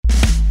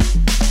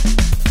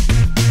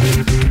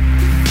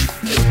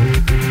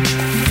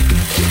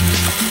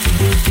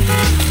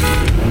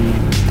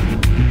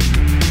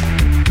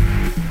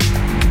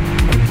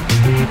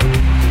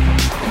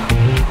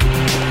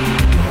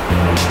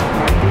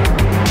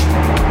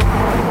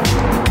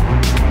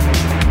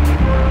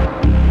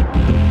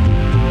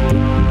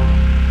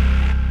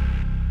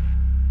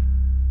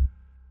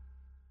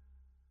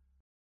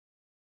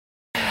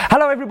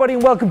everybody,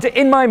 and welcome to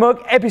In My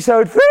Mug,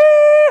 episode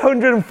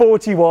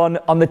 341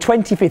 on the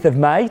 25th of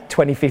May,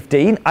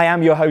 2015. I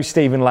am your host,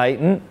 Stephen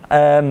Layton.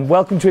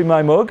 Welcome to In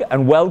My Mug,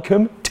 and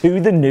welcome to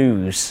the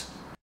news.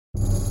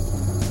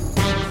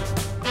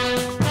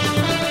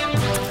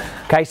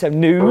 Okay, so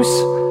news.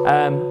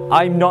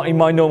 I'm not in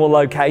my normal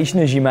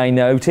location, as you may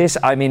notice.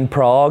 I'm in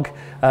Prague,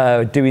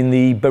 doing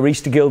the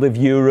Barista Guild of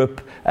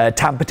Europe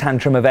Tamper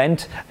Tantrum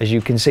event, as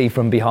you can see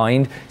from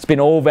behind. It's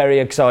been all very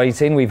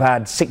exciting. We've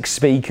had 6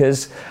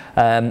 speakers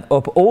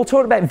up, all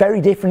talking about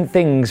very different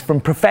things, from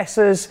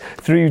professors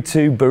through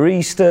to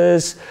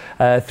baristas,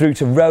 through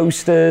to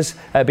roasters.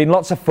 Been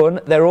lots of fun.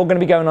 They're all going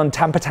to be going on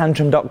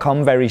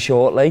tampertantrum.com very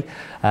shortly.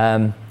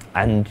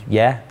 And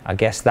yeah, I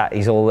guess that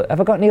is all. Have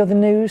I got any other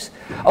news?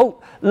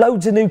 Oh,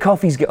 loads of new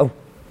coffees.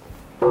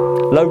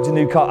 Loads of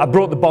new I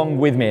brought the bong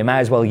with me, I may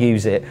as well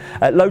use it.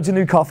 Loads of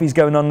new coffees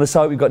going on the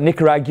site. We've got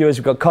Nicaraguas,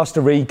 we've got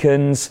Costa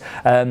Ricans.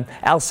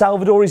 El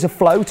Salvador is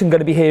afloat and going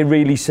to be here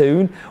really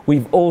soon.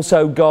 We've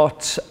also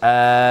got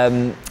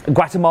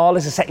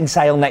Guatemala's are setting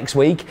sail next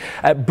week.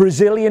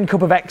 Brazilian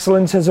Cup of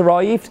Excellence has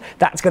arrived.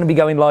 That's going to be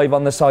going live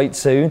on the site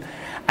soon.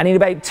 And in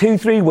about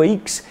 2-3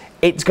 weeks,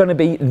 it's going to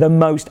be the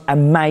most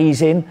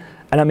amazing,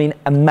 and I mean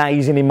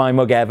amazing, In My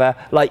Mug ever.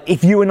 Like,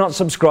 if you are not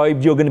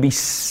subscribed, you're going to be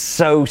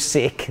so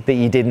sick that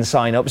you didn't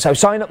sign up. So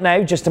sign up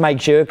now just to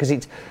make sure, because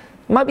it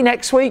might be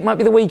next week, might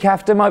be the week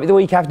after,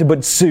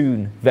 but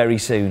soon, very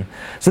soon.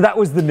 So that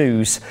was the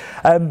news.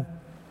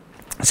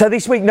 So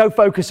this week, no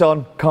focus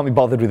on, can't be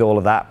bothered with all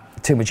of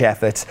that. Too much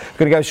effort. I'm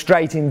going to go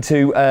straight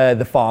into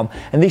the farm.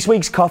 And this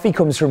week's coffee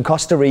comes from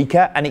Costa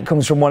Rica, and it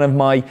comes from one of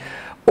my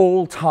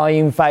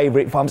all-time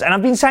favourite farms. And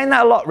I've been saying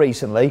that a lot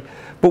recently,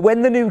 but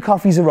when the new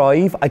coffees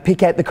arrive, I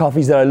pick out the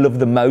coffees that I love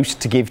the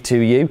most to give to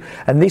you.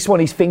 And this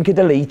one is Finca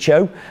de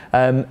Licho.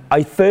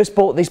 I first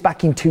bought this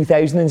back in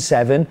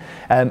 2007.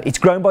 It's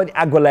grown by the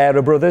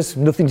Aguilera brothers,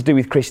 nothing to do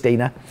with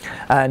Christina.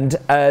 And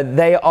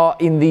they are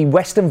in the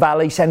Western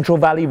Valley, Central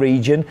Valley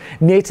region,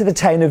 near to the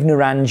town of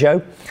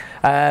Naranjo.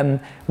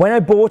 When I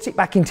bought it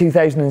back in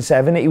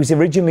 2007, it was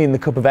originally in the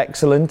Cup of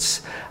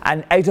Excellence,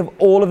 and out of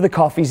all of the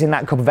coffees in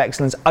that Cup of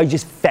Excellence, I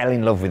just fell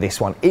in love with this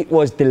one. It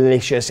was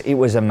delicious, it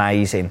was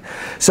amazing.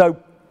 So,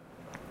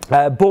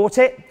 bought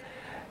it.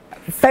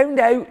 Found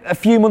out a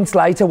few months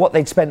later what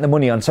they'd spent the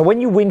money on. So when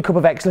you win Cup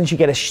of Excellence, you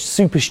get a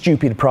super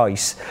stupid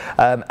prize.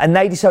 And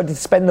they decided to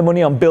spend the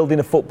money on building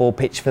a football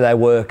pitch for their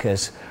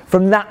workers.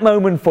 From that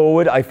moment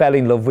forward, I fell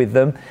in love with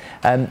them.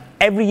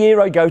 Every year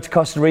I go to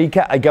Costa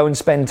Rica, I go and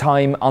spend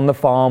time on the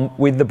farm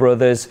with the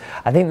brothers.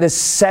 I think there's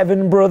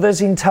 7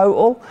 brothers in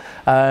total,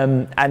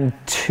 and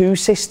 2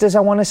 sisters, I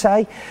want to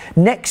say.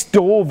 Next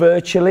door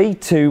virtually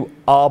to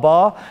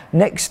Arbar,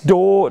 next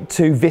door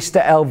to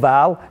Vista El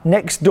Val,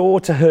 next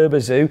door to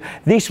Herbazu.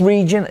 This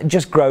region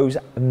just grows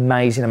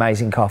amazing,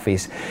 amazing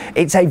coffees.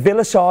 It's a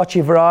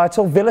Villasarchi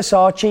varietal.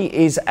 Villasarchi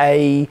is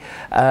a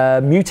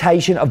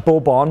mutation of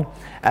Bourbon.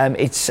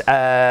 It's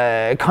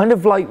kind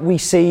of like we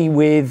see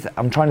with,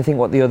 I'm trying to think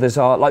what the others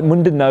are, like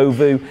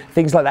Mundanovu,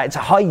 things like that. It's a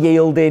high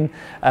yielding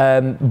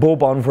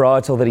Bourbon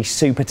varietal that is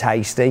super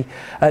tasty.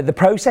 The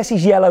process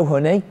is yellow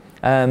honey.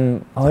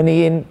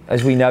 Honey in,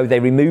 as we know, they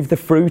remove the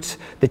fruit,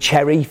 the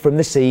cherry from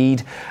the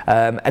seed,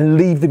 and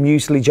leave the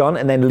mucilage on,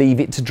 and then leave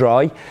it to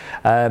dry.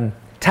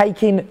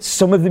 Taking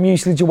some of the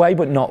mucilage away,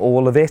 but not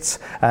all of it,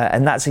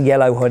 and that's a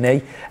yellow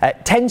honey.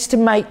 Tends to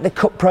make the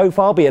cup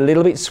profile be a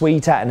little bit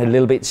sweeter and a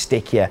little bit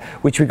stickier,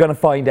 which we're going to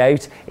find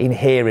out in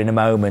here in a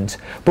moment.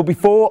 But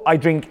before I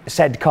drink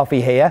said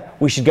coffee here,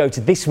 we should go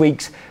to this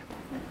week's,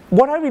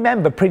 what I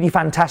remember, pretty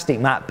fantastic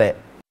map bit.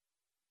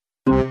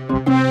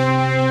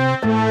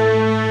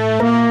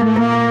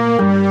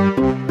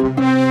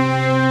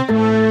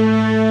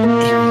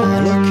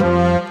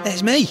 Look,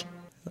 there's me.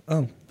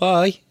 Oh,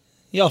 bye.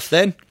 You off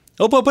then?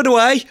 Up and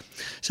away.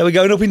 So we're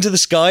going up into the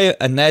sky,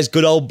 and there's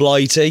good old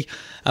Blighty,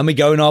 and we're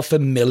going our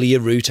familiar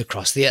route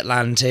across the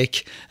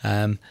Atlantic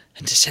and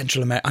to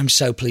Central America. I'm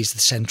so pleased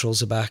the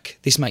Centrals are back.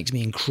 This makes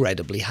me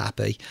incredibly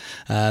happy.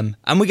 And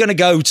we're going to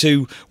go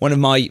to one of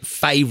my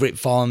favourite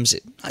farms.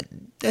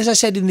 As I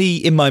said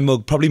in my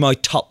mug, probably one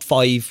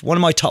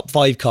of my top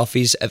 5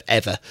 coffees of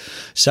ever.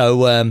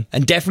 So,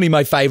 and definitely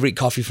my favourite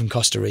coffee from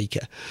Costa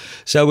Rica.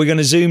 So we're going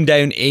to zoom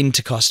down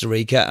into Costa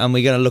Rica, and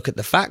we're going to look at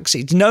the facts.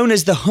 It's known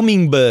as the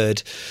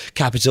hummingbird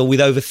capital,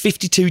 with over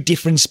 52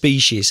 different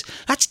species.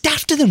 That's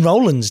dafter than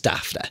Roland's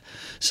dafter.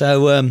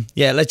 So,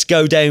 yeah, let's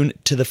go down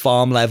to the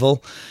farm level.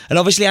 And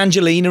obviously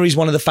Angelina is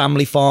one of the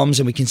family farms,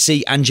 and we can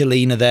see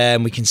Angelina there,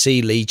 and we can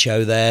see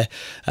Licho there,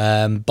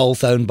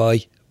 both owned by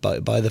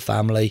the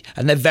family,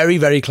 and they're very,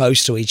 very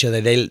close to each other.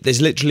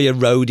 There's literally a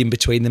road in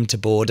between them to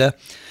border.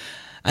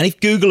 And if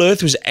Google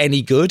Earth was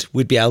any good,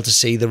 we'd be able to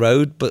see the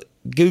road, but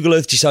Google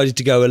Earth decided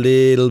to go a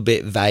little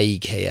bit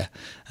vague here.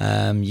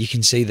 You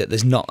can see that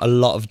there's not a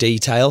lot of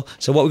detail.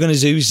 So what we're going to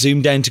do is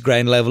zoom down to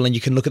ground level, and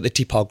you can look at the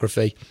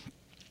topography.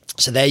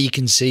 So there you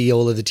can see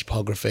all of the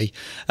topography.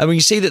 And we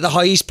can see that the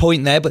highest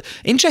point there, but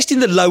interesting,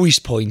 the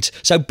lowest point,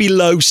 so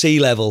below sea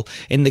level,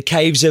 in the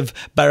caves of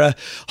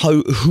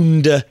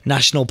Barahunda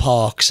National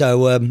Park.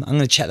 So I'm going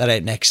to check that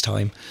out next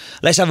time.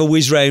 Let's have a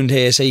whiz round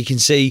here so you can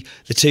see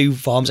the two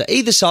farms. At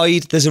either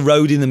side, there's a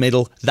road in the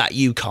middle that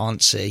you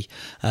can't see.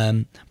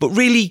 But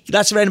really,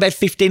 that's around about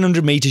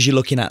 1,500 metres you're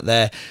looking at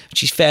there,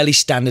 which is fairly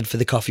standard for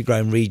the coffee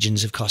grown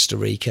regions of Costa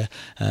Rica.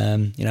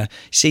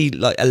 See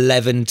like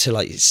 11 to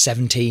like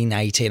 17,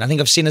 18. I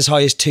think I've seen as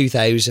high as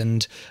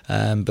 2,000,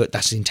 but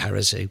that's in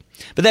Tarrazú.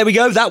 But there we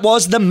go, that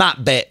was the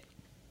map bit.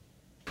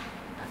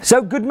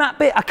 So good map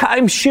bit.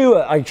 I'm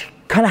sure I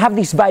kind of have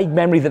this vague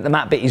memory that the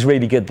map bit is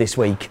really good this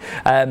week.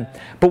 But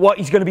what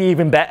is going to be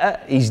even better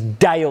is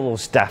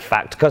Dale's staff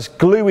fact, because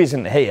Glue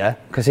isn't here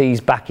because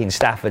he's back in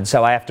Stafford,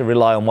 so I have to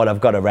rely on what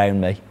I've got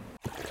around me.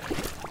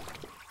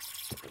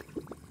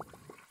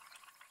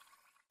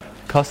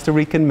 Costa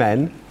Rican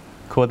men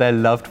call their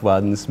loved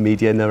ones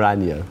media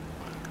naranja,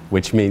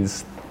 which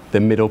means the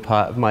middle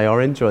part of my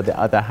orange or the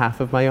other half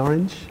of my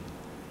orange.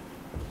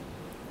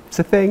 It's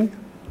a thing.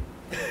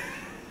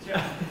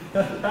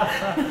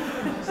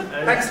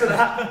 Thanks for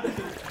that.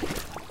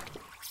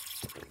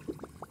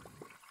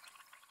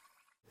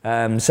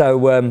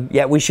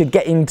 Yeah, we should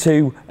get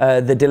into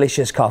the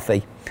delicious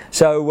coffee.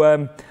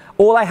 So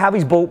all I have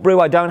is bulk brew.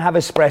 I don't have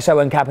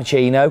espresso and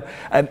cappuccino.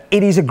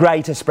 It is a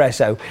great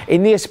espresso.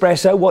 In the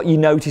espresso, what you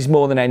notice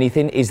more than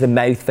anything is the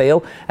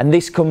mouthfeel, and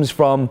this comes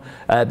from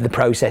the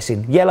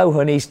processing. Yellow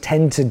honeys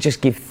tend to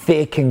just give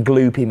thick and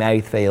gloopy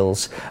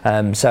mouthfeels.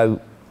 So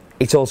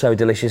it's also a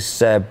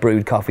delicious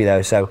brewed coffee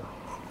though, so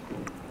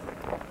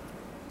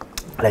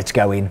let's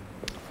go in.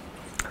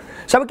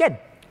 So again,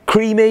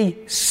 creamy,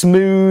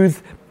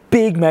 smooth,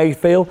 big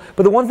mouthfeel,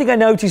 but the one thing I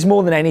notice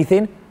more than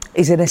anything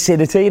is an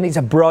acidity, and it's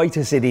a bright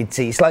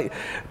acidity. It's like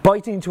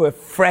biting into a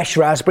fresh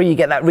raspberry, you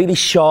get that really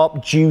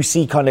sharp,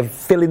 juicy kind of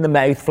fill in the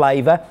mouth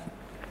flavour.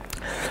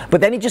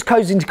 But then it just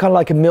goes into kind of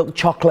like a milk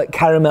chocolate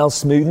caramel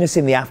smoothness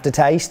in the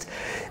aftertaste.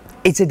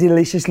 It's a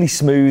deliciously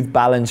smooth,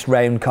 balanced,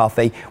 round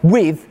coffee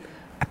with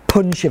a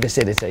punch of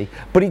acidity,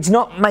 but it's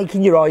not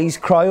making your eyes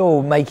cry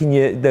or making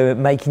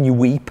you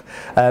weep.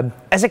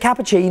 As a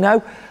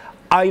cappuccino,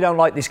 I don't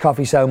like this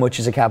coffee so much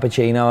as a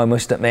cappuccino, I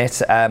must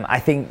admit. I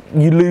think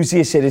you lose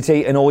the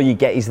acidity and all you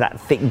get is that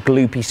thick,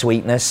 gloopy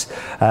sweetness.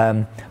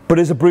 But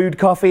as a brewed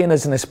coffee and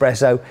as an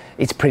espresso,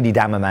 it's pretty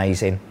damn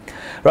amazing.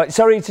 Right,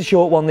 sorry it's a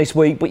short one this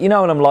week, but you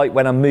know what I'm like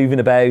when I'm moving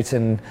about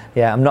and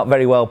yeah, I'm not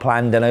very well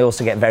planned, and I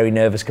also get very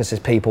nervous because there's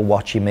people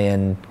watching me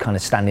and kind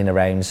of standing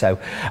around. So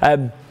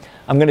I'm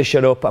going to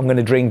shut up, I'm going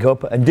to drink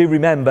up, and do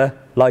remember,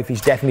 life is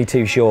definitely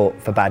too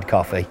short for bad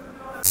coffee.